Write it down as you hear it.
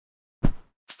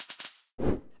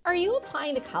Are you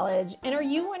applying to college and are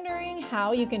you wondering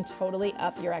how you can totally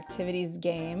up your activities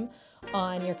game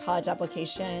on your college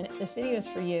application? This video is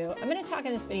for you. I'm going to talk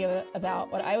in this video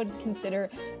about what I would consider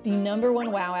the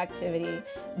 #1 wow activity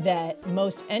that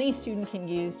most any student can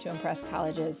use to impress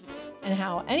colleges, and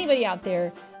how anybody out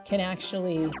there can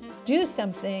actually do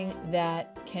something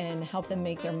that can help them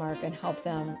make their mark and help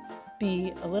them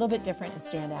be a little bit different and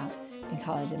stand out in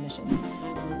college admissions.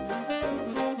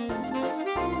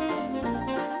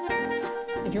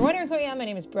 If you're wondering who I am, my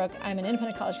name is Brooke. I'm an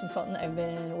independent college consultant. I've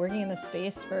been working in this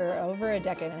space for over a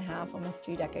decade and a half, almost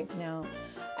 2 decades now.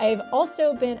 I've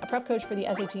also been a prep coach for the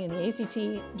SAT and the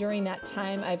ACT. During that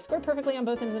time, I've scored perfectly on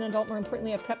both, and as an adult, more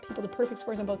importantly, I've prepped people to perfect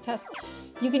scores on both tests.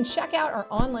 You can check out our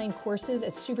online courses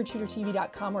at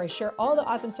SupertutorTV.com, where I share all the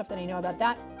awesome stuff that I know about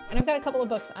that. And I've got a couple of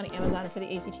books on Amazon for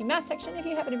the ACT math section. If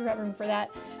you happen to be prepping for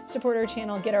that, support our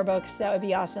channel, get our books. That would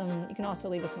be awesome. You can also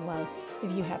leave us some love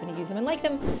if you happen to use them and like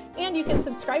them. And you can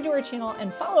subscribe to our channel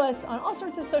and follow us on all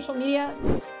sorts of social media,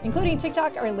 including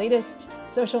TikTok, our latest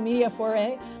social media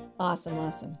foray. Awesome,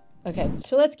 awesome. Okay,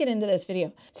 so let's get into this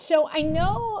video. So I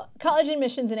know college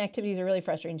admissions and activities are really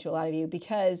frustrating to a lot of you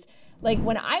because, like,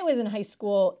 when I was in high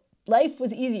school, life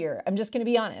was easier. I'm just going to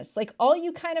be honest. Like, all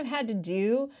you kind of had to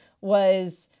do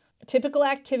was typical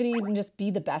activities and just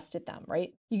be the best at them,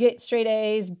 right? You get straight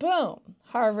A's, boom,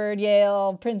 Harvard,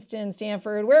 Yale, Princeton,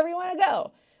 Stanford, wherever you want to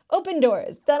go. Open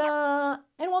doors, ta-da!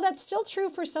 And while that's still true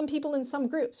for some people in some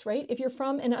groups, right? If you're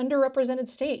from an underrepresented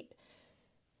state,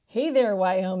 hey there,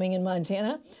 Wyoming and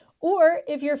Montana. Or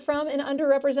if you're from an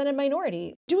underrepresented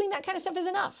minority, doing that kind of stuff is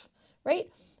enough, right?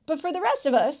 But for the rest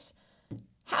of us,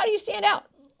 how do you stand out?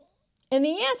 And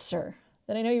the answer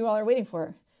that I know you all are waiting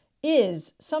for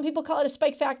is, some people call it a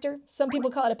spike factor, some people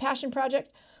call it a passion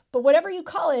project, but whatever you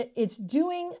call it, it's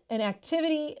doing an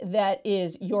activity that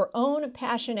is your own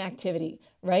passion activity,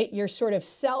 right? Your sort of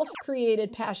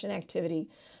self-created passion activity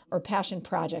or passion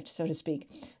project, so to speak.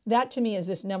 That to me is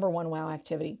this #1 wow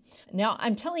activity. Now,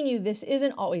 I'm telling you, this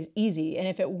isn't always easy. And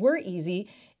if it were easy,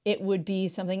 it would be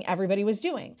something everybody was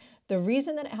doing. The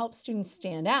reason that it helps students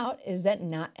stand out is that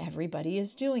not everybody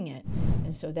is doing it.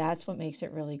 And so that's what makes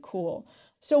it really cool.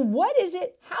 So what is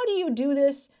it? How do you do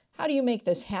this? How do you make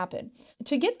this happen?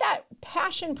 To get that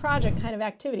passion project kind of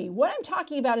activity, what I'm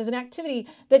talking about is an activity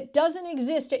that doesn't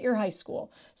exist at your high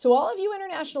school. So all of you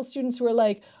international students who are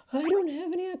like, I don't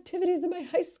have any activities in my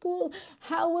high school,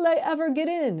 how will I ever get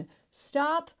in?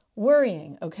 Stop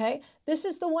worrying, okay? This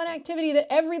is the one activity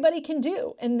that everybody can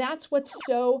do, and that's what's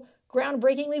so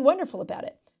groundbreakingly wonderful about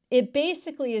it. It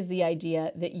basically is the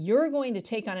idea that you're going to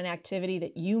take on an activity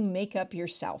that you make up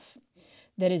yourself,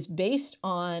 that is based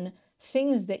on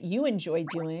things that you enjoy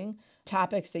doing,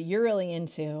 topics that you're really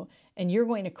into, and you're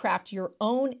going to craft your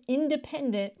own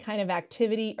independent kind of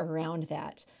activity around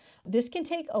that. This can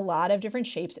take a lot of different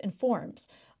shapes and forms,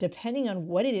 depending on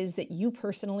what it is that you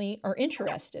personally are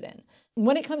interested in.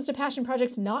 When it comes to passion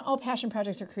projects, not all passion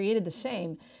projects are created the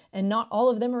same, and not all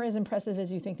of them are as impressive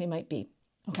as you think they might be,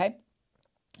 okay?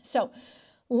 So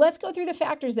let's go through the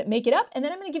factors that make it up, and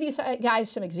then I'm going to give you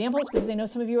guys some examples, because I know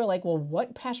some of you are like, well,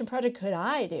 what passion project could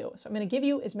I do? So I'm going to give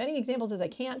you as many examples as I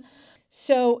can.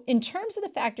 So in terms of the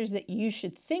factors that you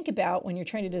should think about when you're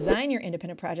trying to design your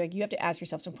independent project, you have to ask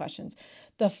yourself some questions.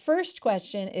 The first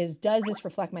question is, does this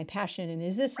reflect my passion, and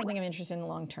is this something I'm interested in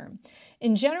long term?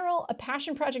 In general, a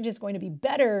passion project is going to be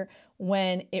better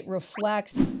when it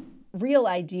reflects real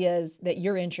ideas that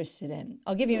you're interested in.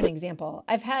 I'll give you an example.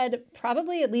 I've had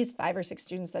probably at least 5 or 6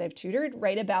 students that I've tutored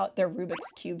write about their Rubik's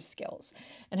Cube skills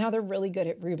and how they're really good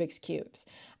at Rubik's Cubes.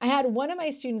 I had one of my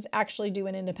students actually do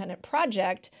an independent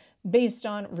project based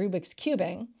on Rubik's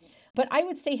Cubing, but I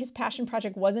would say his passion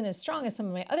project wasn't as strong as some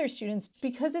of my other students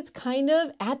because it's kind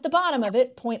of, at the bottom of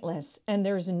it, pointless, and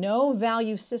there's no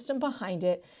value system behind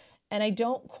it, and I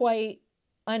don't quite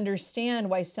understand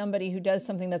why somebody who does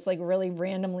something that's like really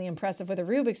randomly impressive with a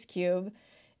Rubik's Cube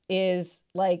is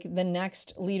like the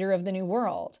next leader of the new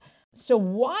world. So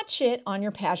watch it on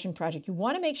your passion project. You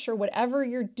want to make sure whatever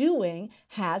you're doing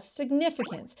has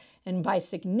significance. And by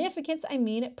significance, I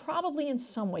mean it probably in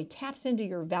some way taps into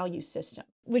your value system.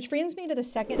 Which brings me to the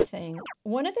second thing.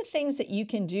 One of the things that you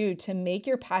can do to make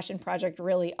your passion project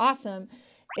really awesome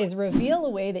is reveal a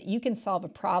way that you can solve a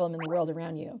problem in the world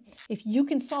around you. If you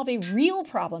can solve a real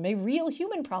problem, a real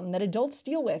human problem that adults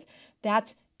deal with,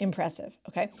 that's impressive,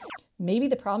 okay? Maybe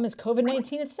the problem is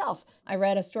COVID-19 itself. I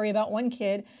read a story about one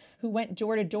kid who went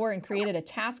door to door and created a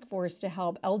task force to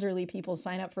help elderly people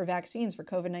sign up for vaccines for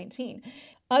COVID-19.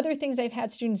 Other things I've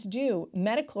had students do,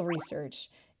 medical research,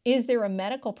 Is there a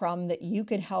medical problem that you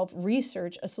could help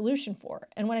research a solution for?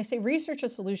 And when I say research a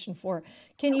solution for,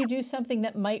 can you do something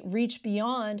that might reach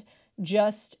beyond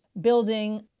just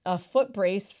building a foot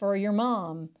brace for your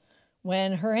mom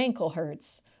when her ankle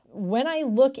hurts? When I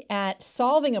look at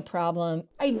solving a problem,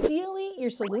 ideally your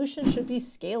solution should be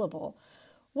scalable.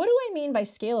 What do I mean by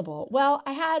scalable? Well,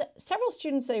 I had several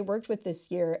students that I worked with this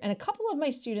year, and a couple of my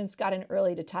students got in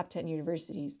early to top 10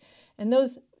 universities. And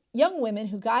those young women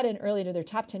who got in early to their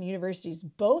top 10 universities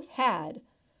both had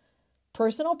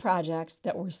personal projects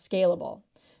that were scalable,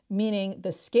 meaning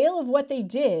the scale of what they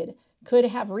did could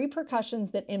have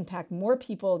repercussions that impact more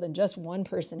people than just one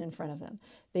person in front of them.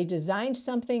 They designed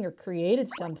something or created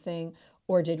something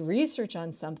or did research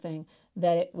on something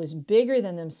that it was bigger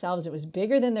than themselves, it was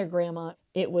bigger than their grandma,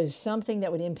 it was something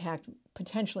that would impact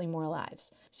potentially more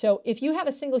lives. So if you have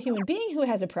a single human being who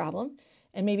has a problem,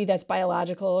 and maybe that's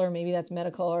biological, or maybe that's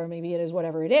medical, or maybe it is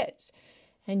whatever it is,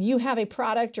 and you have a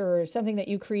product or something that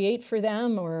you create for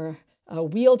them, or a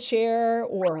wheelchair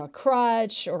or a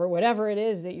crutch or whatever it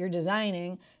is that you're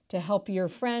designing to help your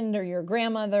friend or your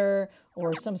grandmother,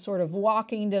 or some sort of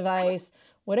walking device,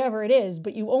 whatever it is,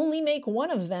 but you only make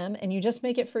one of them and you just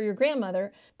make it for your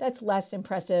grandmother, that's less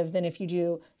impressive than if you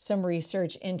do some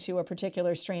research into a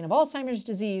particular strain of Alzheimer's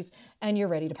disease and you're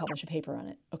ready to publish a paper on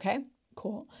it. Okay,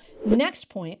 cool. Next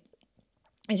point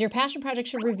is your passion project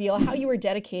should reveal how you are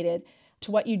dedicated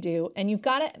to what you do, and you've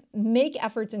got to make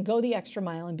efforts and go the extra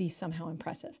mile and be somehow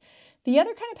impressive. The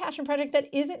other kind of passion project that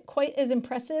isn't quite as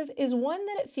impressive is one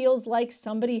that it feels like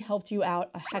somebody helped you out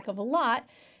a heck of a lot,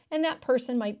 and that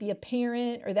person might be a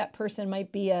parent, or that person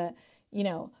might be a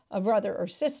brother or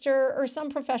sister, or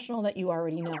some professional that you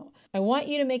already know. I want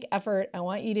you to make effort. I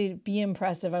want you to be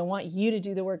impressive. I want you to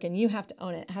do the work, and you have to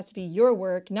own it. It has to be your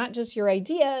work, not just your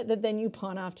idea that then you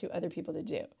pawn off to other people to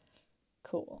do.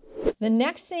 Cool. The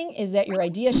next thing is that your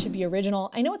idea should be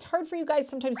original. I know it's hard for you guys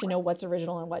sometimes to know what's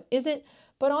original and what isn't,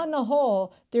 but on the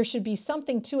whole, there should be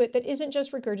something to it that isn't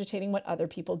just regurgitating what other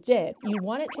people did. You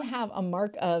want it to have a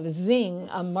mark of zing,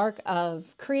 a mark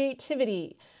of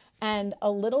creativity, and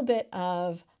a little bit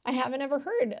of, I haven't ever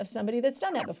heard of somebody that's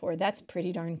done that before. That's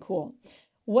pretty darn cool.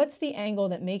 What's the angle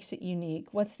that makes it unique?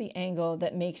 What's the angle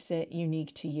that makes it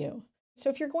unique to you? So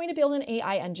if you're going to build an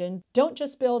AI engine, don't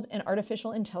just build an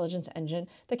artificial intelligence engine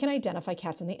that can identify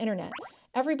cats on the internet.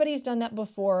 Everybody's done that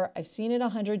before. I've seen it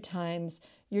 100 times.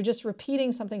 You're just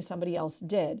repeating something somebody else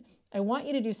did. I want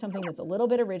you to do something that's a little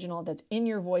bit original, that's in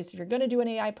your voice. If you're going to do an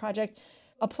AI project,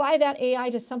 apply that AI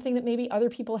to something that maybe other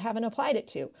people haven't applied it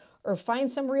to, or find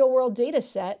some real world data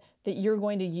set that you're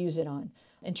going to use it on,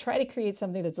 and try to create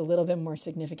something that's a little bit more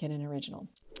significant and original.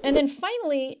 And then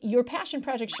finally, your passion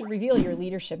project should reveal your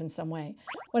leadership in some way.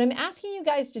 What I'm asking you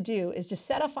guys to do is to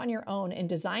set off on your own and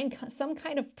design some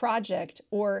kind of project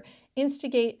or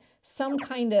instigate some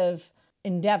kind of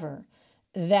endeavor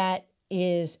that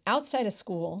is outside of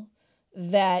school,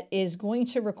 that is going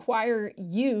to require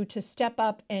you to step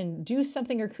up and do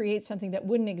something or create something that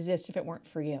wouldn't exist if it weren't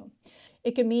for you.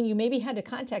 It could mean you maybe had to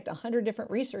contact 100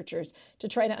 different researchers to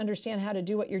try to understand how to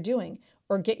do what you're doing,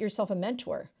 or get yourself a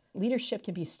mentor. Leadership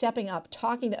can be stepping up,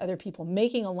 talking to other people,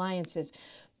 making alliances,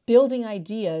 building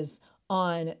ideas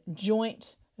on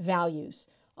joint values,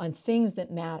 on things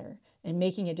that matter, and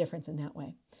making a difference in that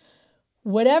way.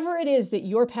 Whatever it is that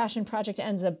your passion project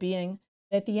ends up being,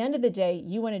 at the end of the day,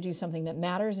 you want to do something that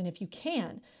matters, and if you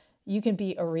can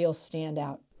be a real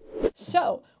standout.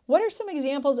 So, what are some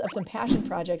examples of some passion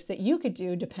projects that you could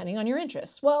do depending on your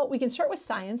interests? Well, we can start with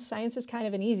science. Science is kind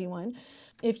of an easy one.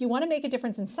 If you want to make a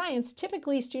difference in science,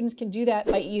 typically students can do that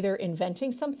by either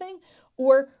inventing something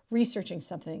or researching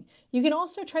something. You can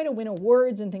also try to win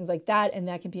awards and things like that, and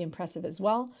that can be impressive as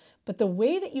well. But the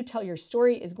way that you tell your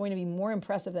story is going to be more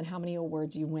impressive than how many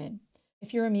awards you win.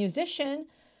 If you're a musician,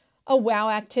 a wow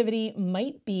activity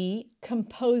might be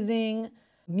composing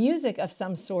music of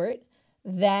some sort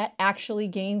that actually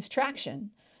gains traction.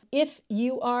 If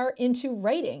you are into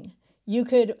writing, you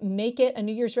could make it a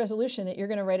New Year's resolution that you're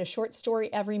going to write a short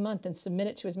story every month and submit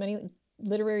it to as many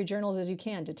literary journals as you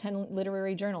can, to 10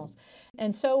 literary journals.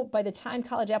 And so by the time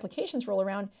college applications roll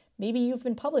around, maybe you've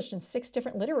been published in 6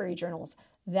 different literary journals.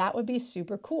 That would be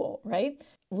super cool, right?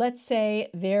 Let's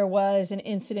say there was an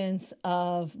incidence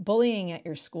of bullying at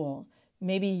your school.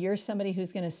 Maybe you're somebody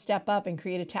who's going to step up and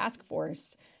create a task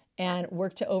force and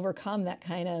work to overcome that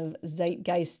kind of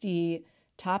zeitgeisty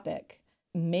topic.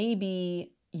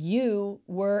 Maybe you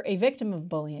were a victim of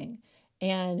bullying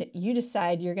and you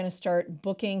decide you're going to start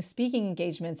booking speaking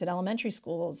engagements at elementary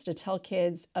schools to tell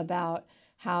kids about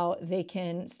how they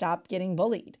can stop getting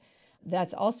bullied.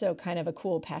 That's also kind of a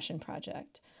cool passion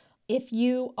project. If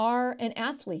you are an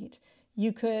athlete,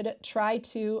 You could try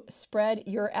to spread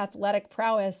your athletic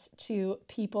prowess to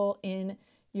people in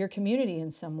your community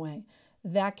in some way.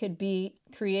 That could be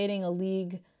creating a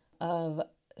league of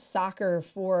soccer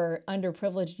for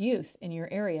underprivileged youth in your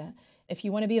area. If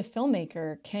you want to be a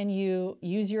filmmaker, can you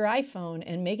use your iPhone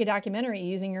and make a documentary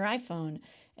using your iPhone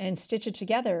and stitch it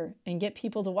together and get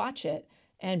people to watch it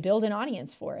and build an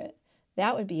audience for it?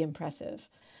 That would be impressive.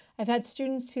 I've had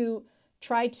students who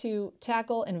try to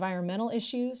tackle environmental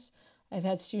issues. I've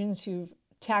had students who've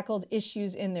tackled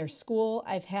issues in their school.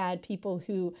 I've had people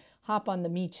who hop on the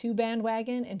Me Too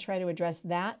bandwagon and try to address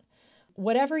that.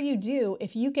 Whatever you do,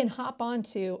 if you can hop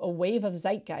onto a wave of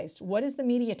zeitgeist, what is the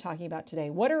media talking about today?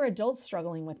 What are adults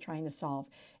struggling with trying to solve?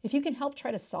 If you can help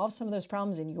try to solve some of those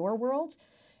problems in your world,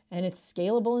 and it's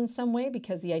scalable in some way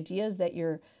because the ideas that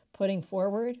you're putting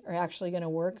forward are actually going to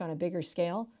work on a bigger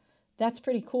scale, that's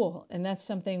pretty cool. And that's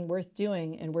something worth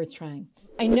doing and worth trying.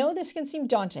 I know this can seem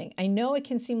daunting. I know it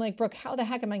can seem like, Brooke, how the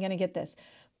heck am I going to get this?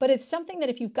 But it's something that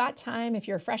if you've got time, if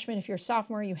you're a freshman, if you're a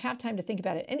sophomore, you have time to think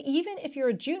about it. And even if you're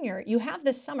a junior, you have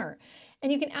this summer.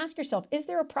 And you can ask yourself, is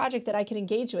there a project that I could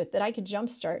engage with, that I could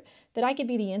jumpstart, that I could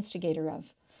be the instigator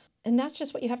of? And that's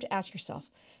just what you have to ask yourself.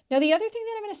 Now, the other thing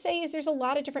that I'm going to say is there's a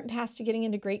lot of different paths to getting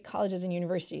into great colleges and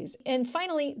universities. And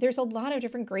finally, there's a lot of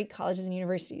different great colleges and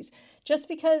universities. Just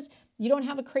because you don't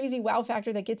have a crazy wow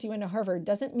factor that gets you into Harvard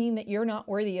doesn't mean that you're not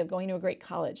worthy of going to a great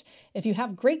college. If you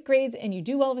have great grades and you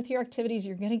do well with your activities,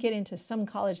 you're going to get into some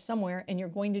college somewhere and you're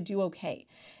going to do okay.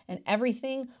 And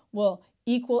everything will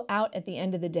equal out at the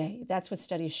end of the day. That's what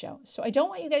studies show. So I don't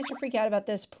want you guys to freak out about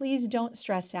this. Please don't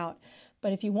stress out.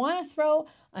 But if you want to throw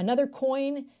another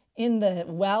coin in the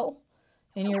well,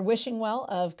 in your wishing well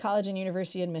of college and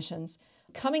university admissions,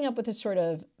 coming up with a sort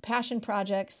of passion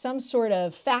project, some sort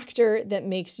of factor that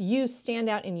makes you stand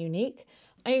out and unique,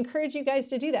 I encourage you guys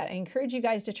to do that. I encourage you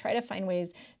guys to try to find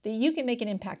ways that you can make an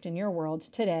impact in your world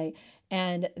today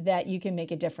and that you can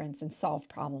make a difference and solve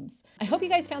problems. I hope you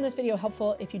guys found this video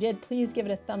helpful. If you did, please give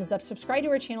it a thumbs up. Subscribe to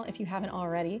our channel if you haven't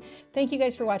already. Thank you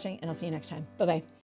guys for watching, and I'll see you next time. Bye-bye.